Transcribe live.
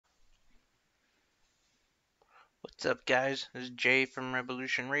What's up, guys? This is Jay from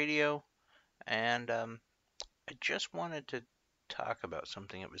Revolution Radio, and I just wanted to talk about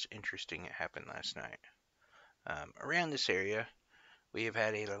something that was interesting that happened last night. Around this area, we have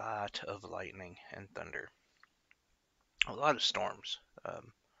had a lot of lightning and thunder, a lot of storms. I'd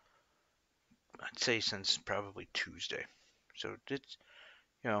say since probably Tuesday, so it's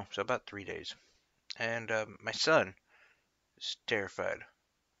so about 3 days. And my son is terrified,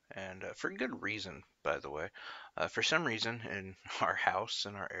 and for good reason, by the way. For some reason, in our house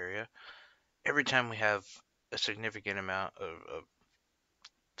in our area, every time we have a significant amount of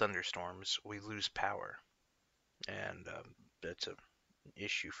thunderstorms, we lose power, and that's an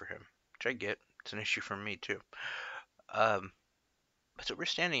issue for him, which I get. It's an issue for me too. Um, so we're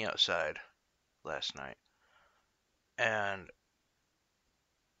standing outside last night, and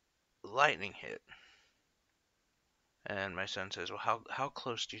lightning hit, and my son says, "Well, how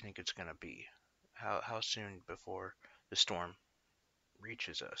close do you think it's gonna be? How soon before the storm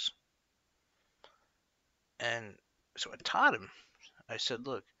reaches us?" And so I taught him. I said,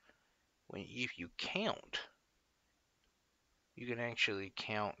 "Look, if you count, you can actually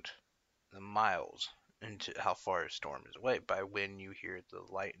count the miles into how far a storm is away by when you hear the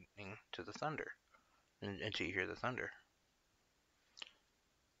lightning to the thunder and until you hear the thunder."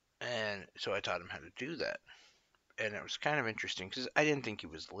 And so I taught him how to do that. And it was kind of interesting because I didn't think he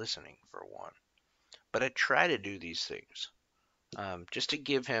was listening, for one. But I try to do these things just to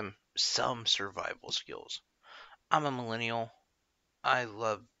give him some survival skills. I'm a millennial. I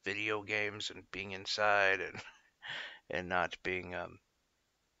love video games and being inside and not being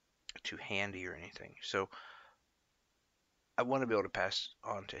too handy or anything. So I want to be able to pass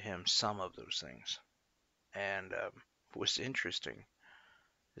on to him some of those things. And what's interesting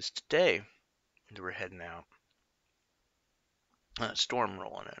is today we're heading out, storm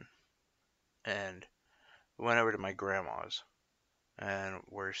rolling in, and we went over to my grandma's, and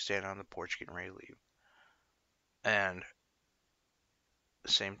we're standing on the porch getting ready to leave, and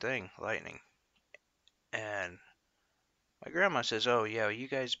same thing, lightning. And my grandma says, "Oh yeah, you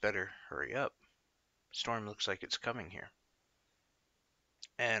guys better hurry up. Storm looks like it's coming here."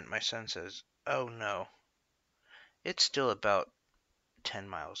 And my son says, "Oh no, it's still about 10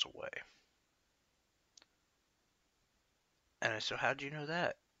 miles away." And I said, "How do you know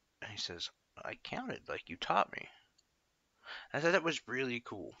that?" And he says, "I counted like you taught me." I thought that was really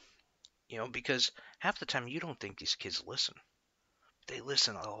cool, because half the time you don't think these kids listen. They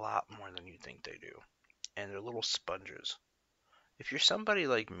listen a lot more than you think they do, and they're little sponges. If you're somebody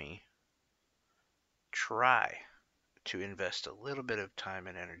like me, try to invest a little bit of time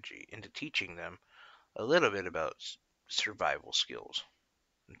and energy into teaching them a little bit about survival skills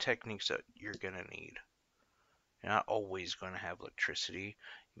and techniques that you're going to need. You're not always going to have electricity.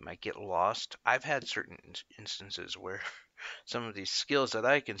 You might get lost. I've had certain instances where some of these skills that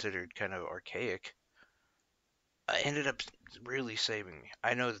I considered kind of archaic ended up really saving me.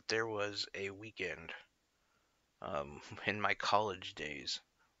 I know that there was a weekend in my college days.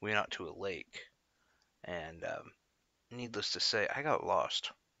 We went out to a lake, and needless to say, I got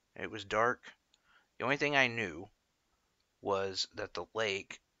lost. It was dark. The only thing I knew was that the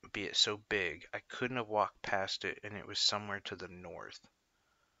lake, be it so big, I couldn't have walked past it, and it was somewhere to the north.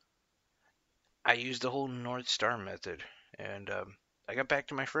 I used the whole North Star method, and I got back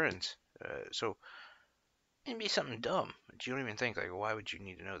to my friends. So it'd be something dumb that you don't even think, like, why would you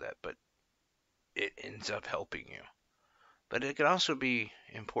need to know that? But it ends up helping you. But it can also be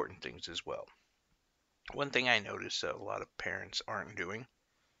important things as well. One thing I noticed that a lot of parents aren't doing,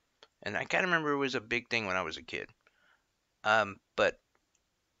 and I kind of remember it was a big thing when I was a kid, but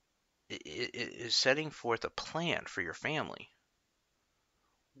it is setting forth a plan for your family.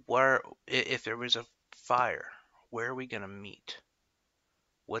 Where, if there was a fire, where are we going to meet?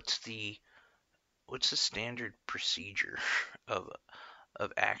 What's the what's the standard procedure of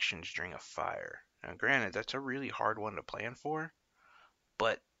of actions during a fire? Now, granted, that's a really hard one to plan for,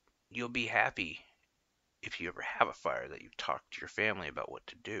 but you'll be happy if you ever have a fire that you've talked to your family about what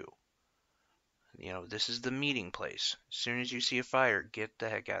to do. This is the meeting place. As soon as you see a fire, get the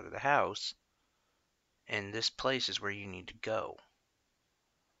heck out of the house, and this place is where you need to go.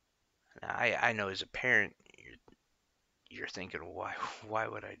 Now, I know as a parent, you're thinking, why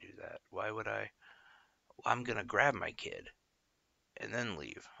would I do that? Why would I? I'm gonna grab my kid and then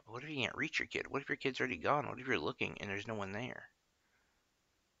leave. What if you can't reach your kid? What if your kid's already gone? What if you're looking and there's no one there?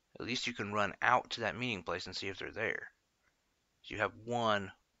 At least you can run out to that meeting place and see if they're there. So you have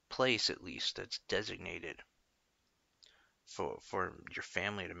one place at least that's designated for your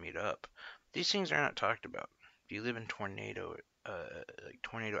family to meet up. These things are not talked about. If you live in Tornado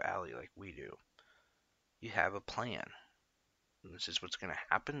Alley like we do, You have a plan. This is what's going to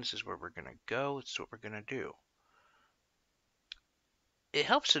happen. This is where we're going to go. This is what we're going to do. It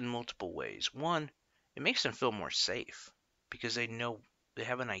helps in multiple ways. One, it makes them feel more safe because they know, they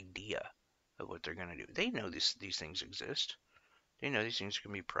have an idea of what they're going to do. They know these things exist. They know these things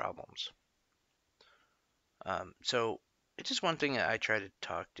can be problems. So it's just one thing that I try to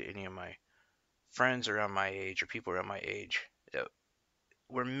talk to any of my friends around my age or people around my age.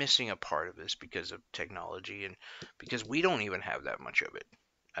 We're missing a part of this because of technology and because we don't even have that much of it.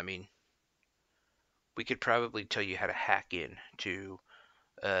 I mean, we could probably tell you how to hack in to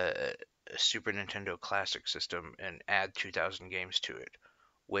a Super Nintendo Classic system and add 2,000 games to it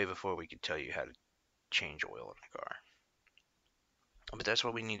way before we could tell you how to change oil in a car. But that's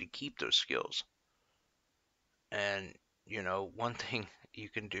why we need to keep those skills. And, one thing you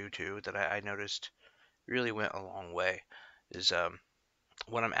can do too that I noticed really went a long way is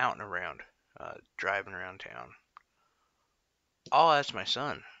when I'm out and around, driving around town, I'll ask my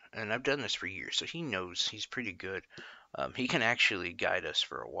son, and I've done this for years, so he knows he's pretty good. He can actually guide us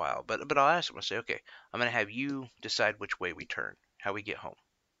for a while, but I'll ask him. I'll say, okay, I'm gonna have you decide which way we turn, how we get home,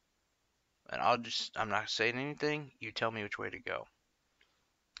 and I'm not saying anything. You tell me which way to go,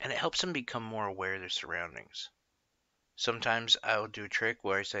 and it helps him become more aware of their surroundings. Sometimes I'll do a trick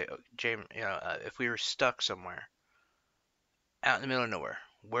where I say, oh, James, if we were stuck somewhere out in the middle of nowhere,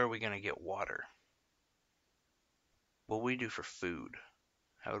 where are we gonna get water? What would we do for food?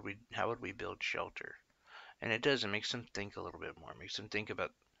 How would we build shelter? And it makes them think a little bit more. It makes them think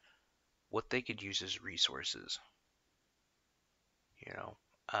about what they could use as resources. You know,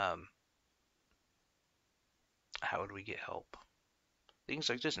 um, how would we get help? Things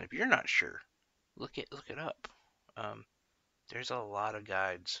like this. And if you're not sure, look it up. Um, there's a lot of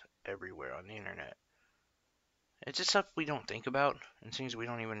guides everywhere on the internet. It's just stuff we don't think about and things we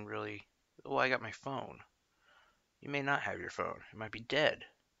don't even really. Oh, I got my phone. You may not have your phone. It might be dead.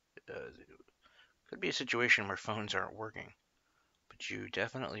 Could be a situation where phones aren't working, but you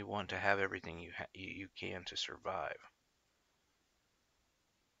definitely want to have everything you can to survive.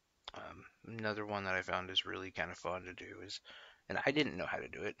 Another one that I found is really kind of fun to do is, and I didn't know how to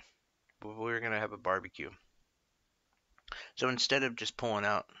do it, but we were gonna have a barbecue. So instead of just pulling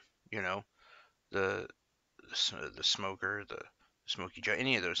out, you know, the the smoker, the smoky jar,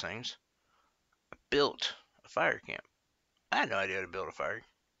 any of those things, I built a fire camp. I had no idea how to build a fire.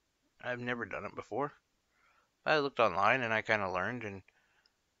 I've never done it before. I looked online and I kind of learned, and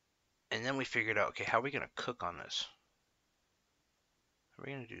then we figured out, okay, how are we gonna cook on this? How are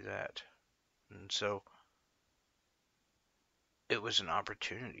we gonna do that? And so it was an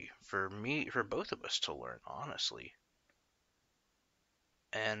opportunity for both of us to learn, honestly.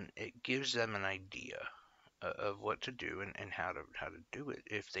 And it gives them an idea of what to do and how to do it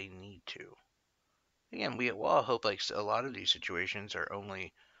if they need to. Again, we all hope like a lot of these situations are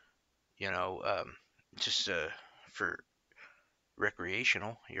only you know just for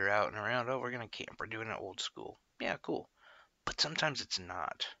recreational. You're out and around. Oh, we're gonna camp. We're doing it old school. Yeah, cool. But sometimes it's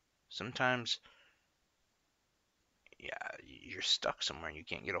not. Sometimes, yeah, you're stuck somewhere and you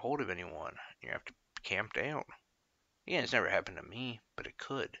can't get a hold of anyone. You have to camp down. Yeah, it's never happened to me, but it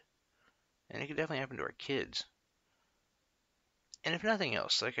could. And it could definitely happen to our kids. And if nothing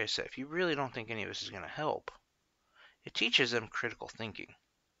else, like I said, if you really don't think any of this is going to help, it teaches them critical thinking.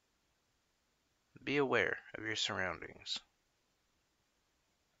 Be aware of your surroundings.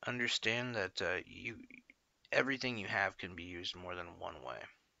 Understand that everything you have can be used more than one way.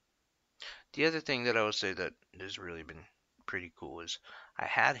 The other thing that I would say that has really been pretty cool is I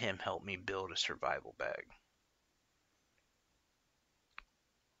had him help me build a survival bag.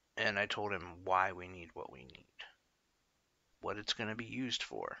 And I told him why we need what we need, what it's going to be used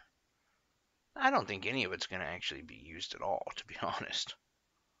for. I don't think any of it's going to actually be used at all, to be honest.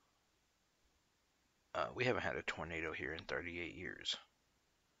 We haven't had a tornado here in 38 years.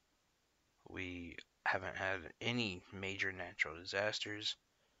 We haven't had any major natural disasters.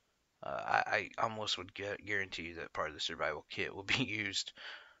 I almost would guarantee you that part of the survival kit will be used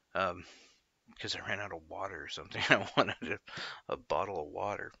because I ran out of water or something. I wanted a bottle of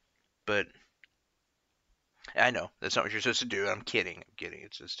water. But I know that's not what you're supposed to do. I'm kidding. I'm kidding.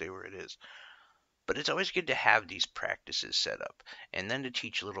 It's to stay where it is. But it's always good to have these practices set up and then to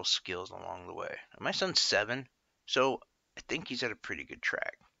teach little skills along the way. My son's 7, so I think he's at a pretty good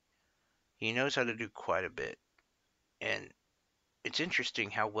track. He knows how to do quite a bit. And it's interesting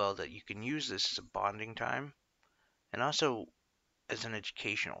how well that you can use this as a bonding time and also as an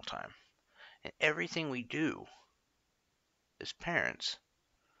educational time. And everything we do as parents,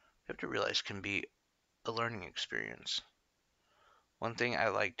 we have to realize can be a learning experience. One thing I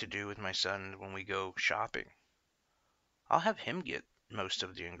like to do with my son when we go shopping, I'll have him get most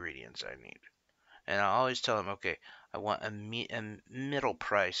of the ingredients I need. And I always tell him, okay, I want a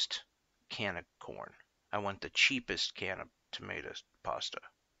middle-priced can of corn. I want the cheapest can of tomato pasta,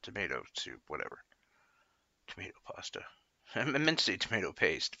 tomato soup, whatever. Tomato pasta. I meant to say tomato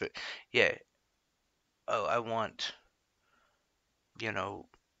paste, but yeah. Oh, I want, you know,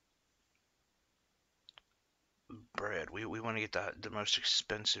 bread. We want to get the most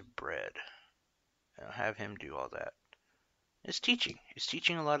expensive bread. And I'll have him do all that. It's teaching. It's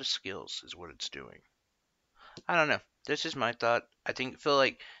teaching a lot of skills, is what it's doing. I don't know. This is my thought. Feel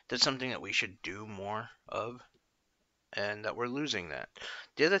like that's something that we should do more of, and that we're losing that.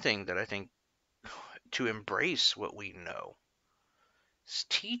 The other thing that I think to embrace what we know is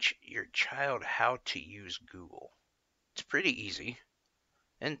teach your child how to use Google. It's pretty easy.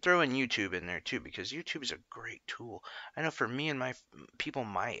 And throw in YouTube in there too, because YouTube is a great tool. I know for me and my people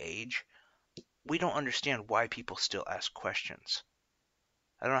my age, we don't understand why people still ask questions.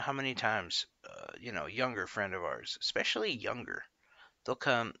 I don't know how many times, a younger friend of ours, especially younger, they'll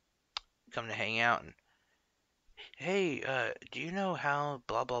come to hang out and, hey, do you know how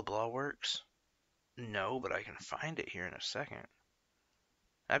blah blah blah works? No, but I can find it here in a second.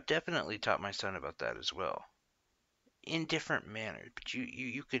 I've definitely taught my son about that as well, in different manners, but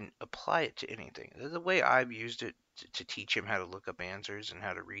you can apply it to anything. The way I've used it to teach him how to look up answers and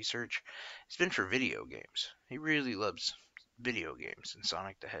how to research, it's been for video games. He really loves video games and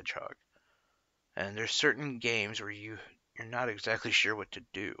Sonic the Hedgehog. And there's certain games where you're not exactly sure what to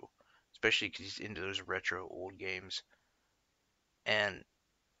do, especially because he's into those retro old games. And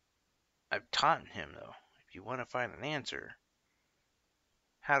I've taught him though, if you want to find an answer,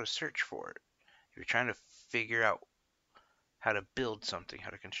 how to search for it. If you're trying to figure out how to build something,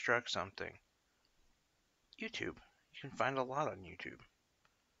 how to construct something, YouTube. You can find a lot on YouTube.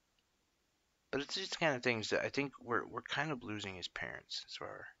 But it's these kind of things that I think we're kind of losing as parents as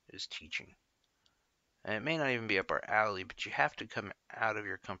far as teaching. And it may not even be up our alley, but you have to come out of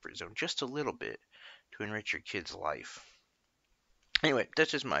your comfort zone just a little bit to enrich your kid's life. Anyway,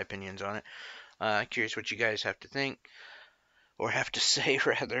 that's just my opinions on it. Curious what you guys have to think, or have to say,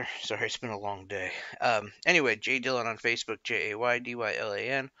 rather. Sorry, it's been a long day. Anyway, Jay Dillon on Facebook,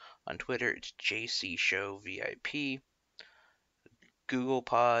 JayDylan. On Twitter, it's JC Show VIP. Google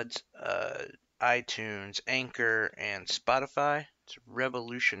Pods, iTunes, Anchor, and Spotify. It's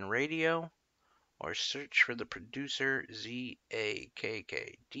Revolution Radio. Or search for the producer, ZAKKDILLON.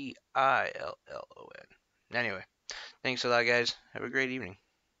 Anyway, thanks a lot, guys. Have a great evening.